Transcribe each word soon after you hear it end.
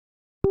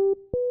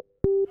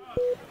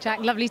Jack,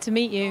 lovely to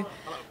meet you.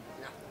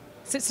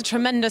 So it's a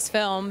tremendous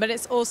film, but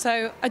it's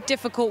also a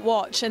difficult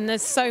watch, and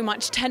there's so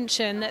much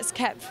tension that's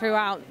kept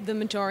throughout the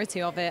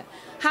majority of it.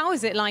 How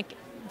is it like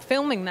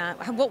filming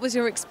that? What was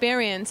your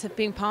experience of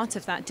being part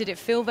of that? Did it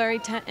feel very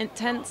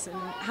intense, and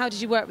how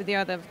did you work with the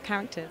other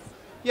characters?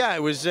 Yeah,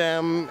 it was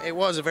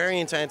a very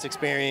intense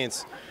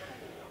experience.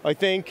 I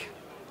think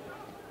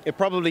it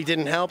probably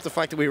didn't help the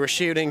fact that we were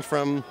shooting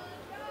from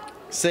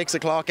 6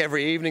 o'clock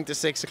every evening to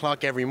 6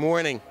 o'clock every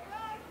morning.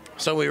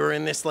 So we were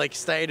in this like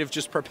state of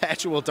just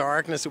perpetual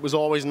darkness. It was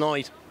always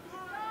night.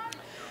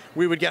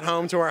 We would get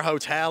home to our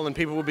hotel and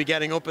people would be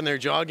getting up in their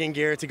jogging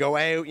gear to go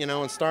out, you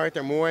know, and start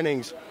their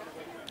mornings.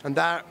 And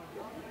that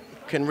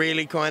can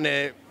really kind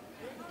of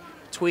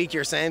tweak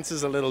your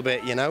senses a little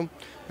bit, you know.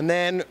 And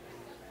then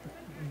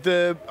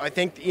I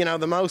think, you know,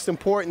 the most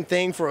important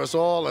thing for us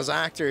all as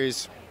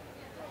actors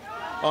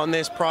on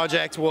this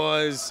project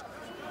was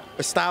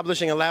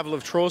establishing a level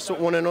of trust with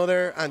one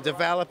another and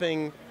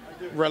developing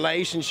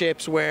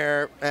relationships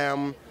where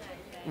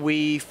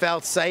we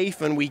felt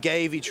safe and we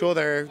gave each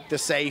other the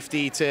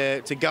safety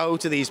to go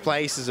to these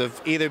places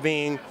of either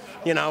being,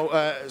 you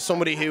know,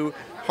 somebody who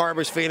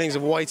harbors feelings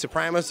of white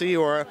supremacy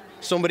or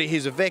somebody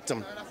who's a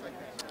victim.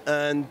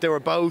 And they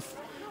were both,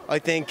 I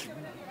think,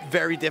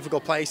 very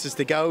difficult places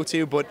to go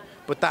to, but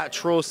that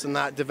trust and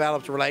that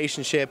developed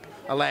relationship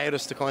allowed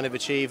us to kind of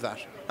achieve that.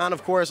 And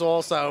of course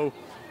also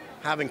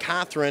having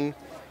Kathryn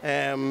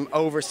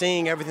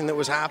overseeing everything that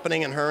was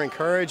happening and her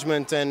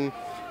encouragement and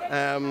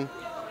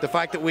the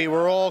fact that we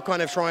were all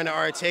kind of trying to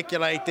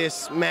articulate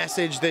this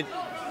message that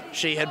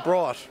she had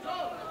brought.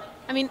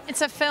 I mean,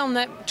 it's a film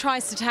that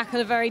tries to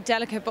tackle a very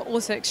delicate but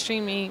also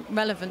extremely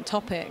relevant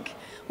topic.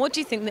 What do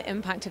you think the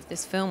impact of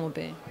this film will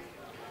be?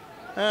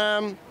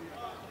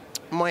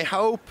 My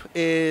hope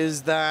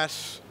is that,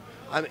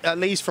 at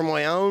least for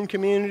my own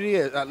community,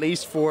 at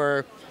least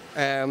for,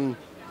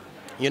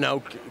 you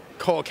know,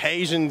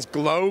 Caucasians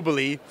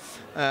globally,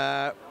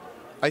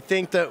 I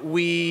think that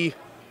we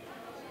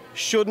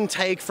shouldn't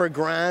take for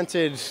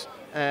granted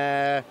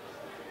the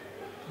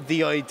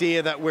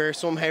idea that we're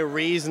somehow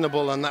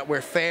reasonable and that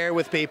we're fair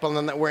with people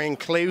and that we're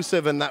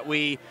inclusive and that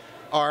we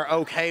are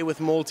okay with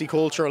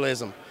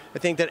multiculturalism. I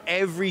think that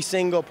every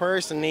single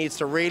person needs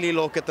to really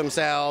look at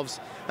themselves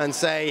and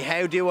say,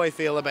 how do I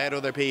feel about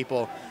other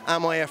people?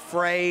 Am I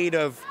afraid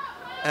of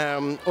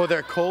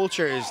other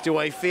cultures? Do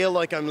I feel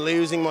like I'm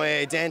losing my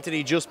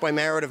identity just by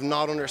merit of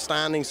not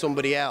understanding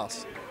somebody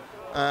else?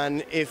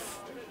 And if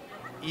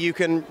you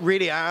can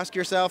really ask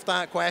yourself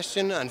that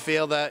question and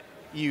feel that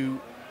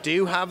you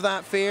do have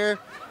that fear,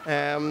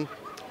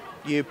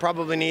 you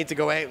probably need to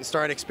go out and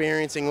start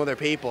experiencing other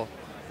people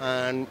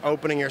and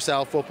opening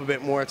yourself up a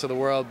bit more to the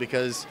world,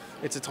 because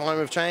it's a time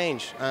of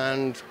change,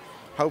 and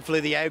hopefully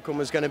the outcome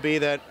is going to be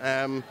that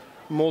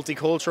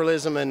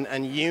multiculturalism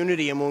and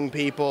unity among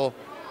people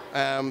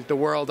the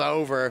world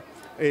over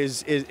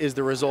is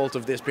the result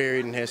of this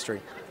period in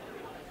history.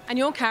 And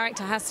your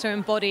character has to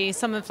embody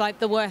some of like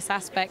the worst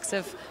aspects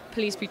of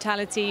police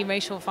brutality,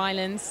 racial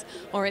violence,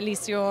 or at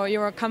least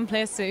your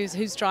accomplice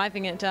who's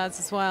driving it does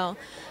as well.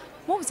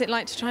 What was it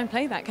like to try and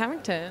play that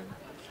character?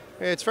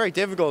 It's very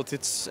difficult.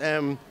 It's,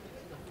 you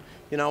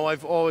know,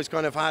 I've always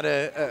kind of had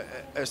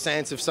a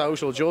sense of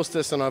social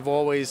justice, and I've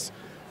always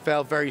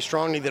felt very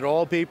strongly that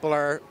all people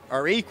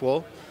are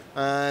equal,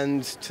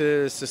 and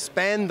to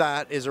suspend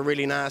that is a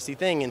really nasty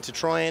thing, and to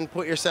try and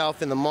put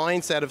yourself in the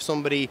mindset of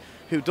somebody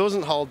who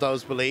doesn't hold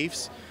those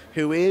beliefs,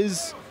 who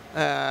is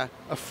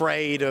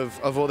afraid of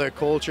other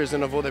cultures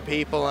and of other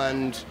people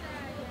and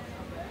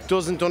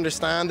doesn't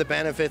understand the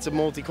benefits of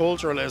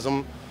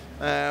multiculturalism,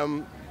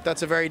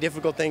 that's a very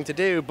difficult thing to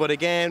do. But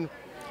again,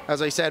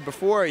 as I said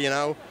before, you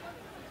know,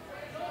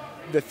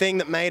 the thing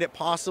that made it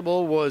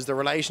possible was the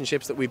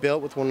relationships that we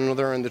built with one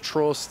another and the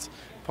trust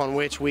upon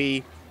which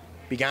we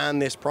began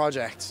this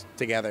project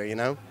together, you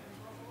know.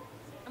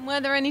 And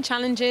were there any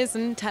challenges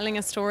in telling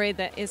a story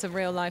that is a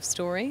real life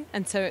story,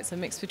 and so it's a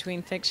mix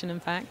between fiction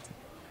and fact?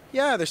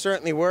 Yeah, there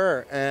certainly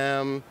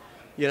were.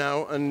 You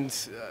know, and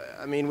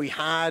I mean, we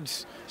had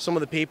some of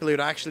the people who'd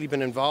actually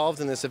been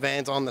involved in this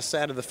event on the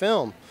set of the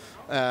film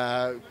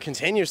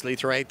continuously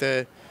throughout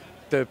the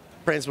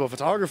principal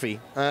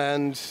photography,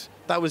 and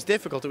that was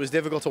difficult. It was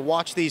difficult to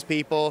watch these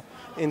people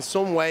in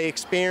some way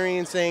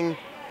experiencing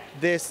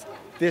this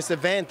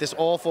event, this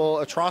awful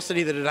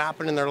atrocity that had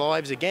happened in their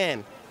lives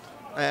again.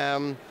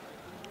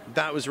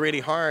 That was really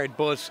hard,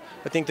 but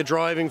I think the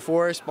driving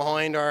force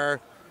behind our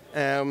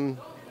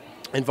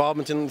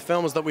involvement in the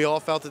film was that we all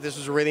felt that this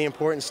was a really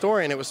important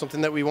story, and it was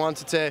something that we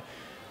wanted to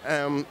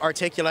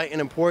articulate an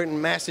important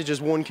message as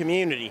one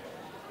community,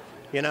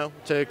 you know,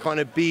 to kind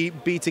of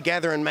be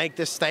together and make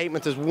this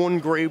statement as one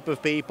group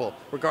of people,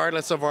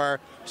 regardless of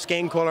our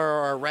skin color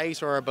or our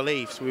race or our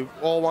beliefs. We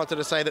all wanted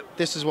to say that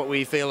this is what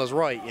we feel is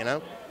right, you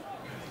know.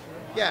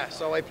 Yeah,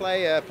 so I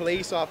play a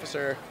police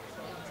officer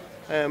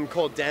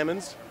called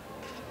Demons,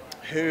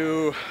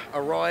 who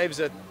arrives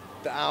at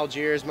the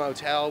Algiers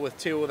motel with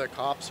two other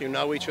cops who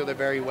know each other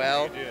very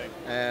well.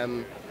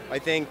 I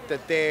think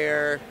that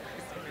they're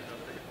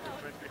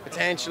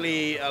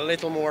potentially a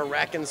little more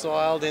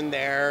reconciled in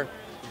their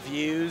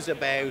views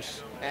about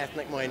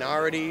ethnic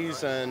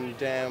minorities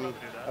and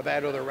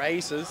about other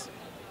races.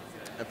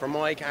 And for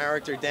my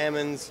character,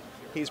 Demons,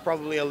 he's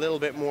probably a little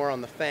bit more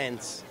on the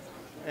fence.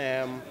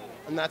 And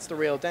that's the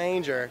real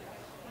danger.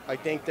 I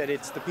think that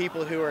it's the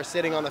people who are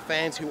sitting on the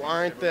fence who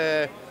aren't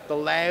the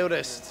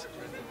loudest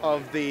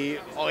of the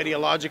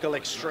ideological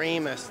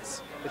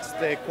extremists. It's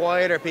the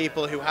quieter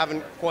people who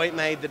haven't quite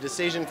made the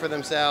decision for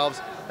themselves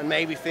and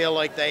maybe feel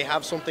like they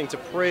have something to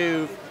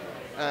prove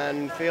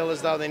and feel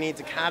as though they need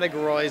to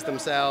categorize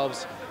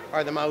themselves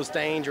are the most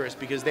dangerous,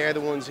 because they're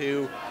the ones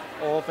who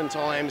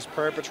oftentimes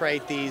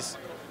perpetrate these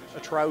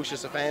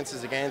atrocious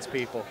offenses against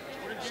people.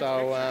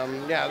 So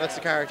yeah, that's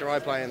the character I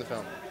play in the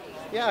film.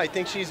 Yeah, I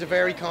think she's a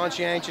very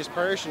conscientious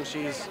person.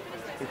 She's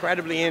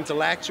incredibly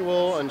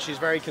intellectual and she's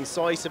very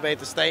concise about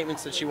the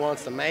statements that she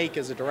wants to make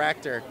as a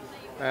director.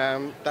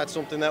 That's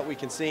something that we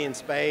can see in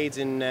spades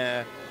in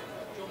The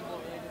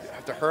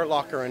Hurt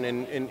Locker and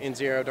in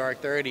Zero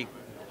Dark 30.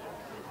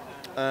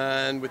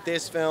 And with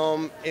this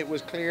film, it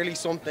was clearly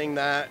something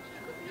that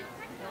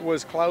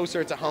was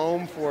closer to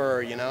home for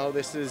her. You know,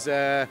 this is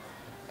an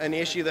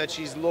issue that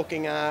she's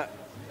looking at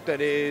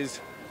that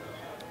is,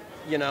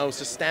 you know,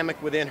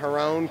 systemic within her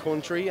own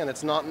country, and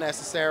it's not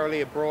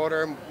necessarily a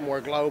broader,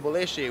 more global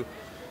issue.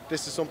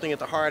 This is something at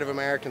the heart of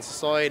American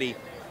society,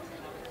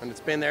 and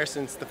it's been there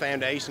since the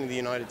foundation of the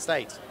United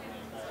States.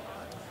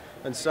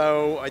 And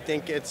so I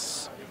think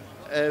it's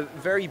a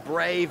very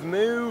brave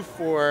move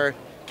for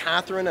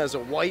Kathryn as a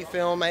white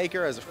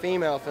filmmaker, as a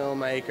female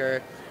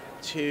filmmaker,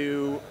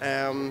 to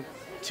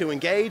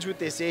engage with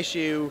this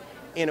issue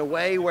in a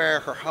way where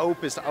her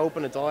hope is to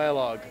open a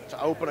dialogue,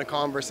 to open a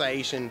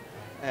conversation,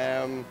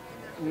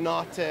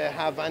 not to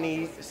have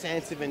any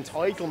sense of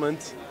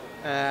entitlement,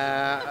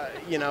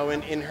 you know,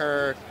 in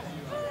her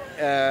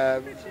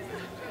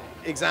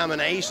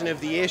examination of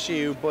the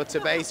issue, but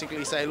to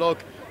basically say, look,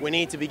 we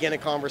need to begin a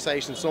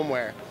conversation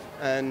somewhere.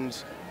 And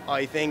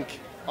I think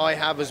I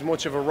have as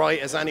much of a right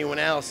as anyone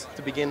else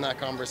to begin that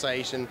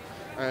conversation.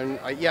 And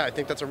yeah, I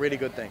think that's a really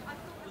good thing.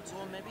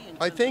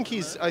 I think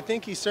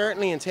he's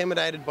certainly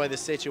intimidated by the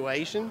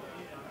situation,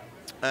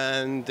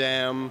 and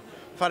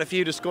I've had a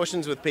few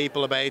discussions with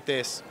people about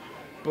this.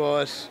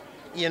 But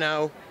you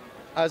know,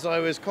 as I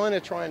was kind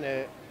of trying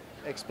to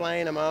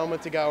explain a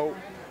moment ago,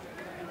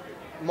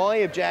 my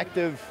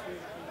objective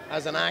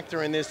as an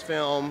actor in this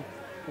film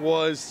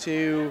was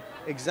to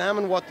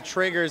examine what the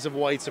triggers of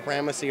white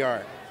supremacy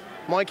are.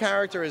 My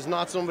character is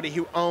not somebody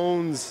who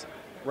owns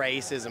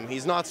racism.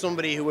 He's not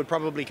somebody who would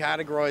probably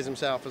categorize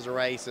himself as a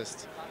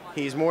racist.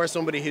 He's more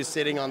somebody who's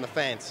sitting on the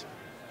fence.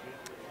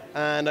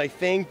 And I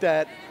think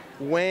that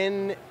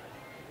when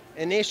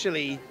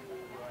initially,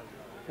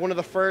 one of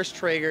the first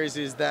triggers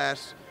is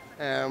that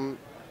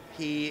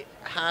he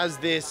has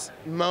this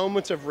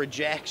moment of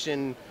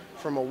rejection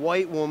from a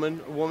white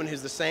woman, a woman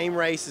who's the same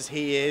race as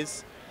he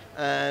is,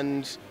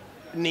 and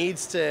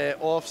needs to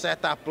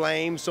offset that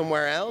blame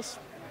somewhere else.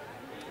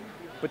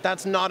 But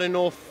that's not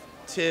enough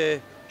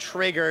to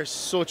trigger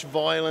such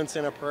violence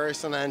in a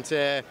person and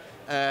to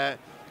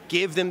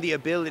give them the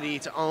ability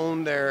to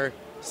own their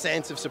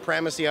sense of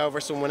supremacy over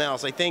someone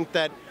else. I think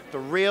that the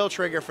real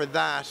trigger for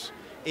that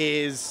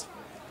is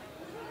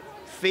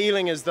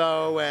feeling as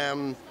though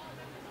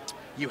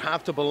you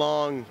have to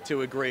belong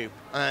to a group.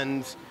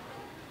 And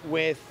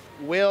with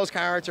Will's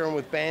character and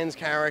with Ben's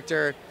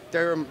character,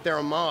 they're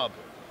a mob.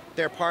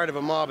 They're part of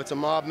a mob. It's a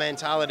mob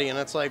mentality, and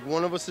it's like,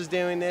 one of us is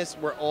doing this,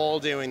 we're all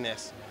doing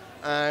this.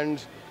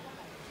 And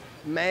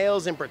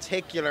males in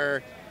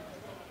particular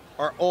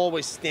are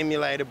always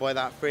stimulated by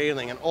that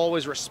feeling and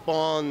always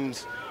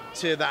respond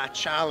to that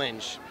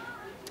challenge.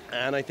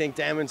 And I think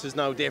Demons is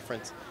no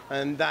different.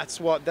 And that's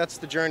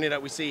the journey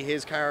that we see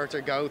his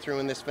character go through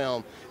in this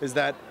film, is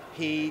that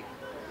he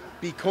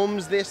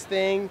becomes this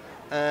thing,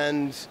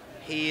 and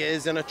he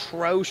is an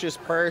atrocious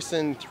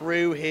person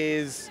through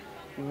his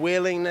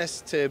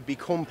willingness to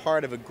become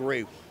part of a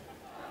group.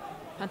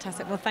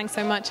 Fantastic. Well, thanks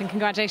so much, and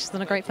congratulations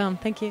on a great film.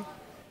 Thank you.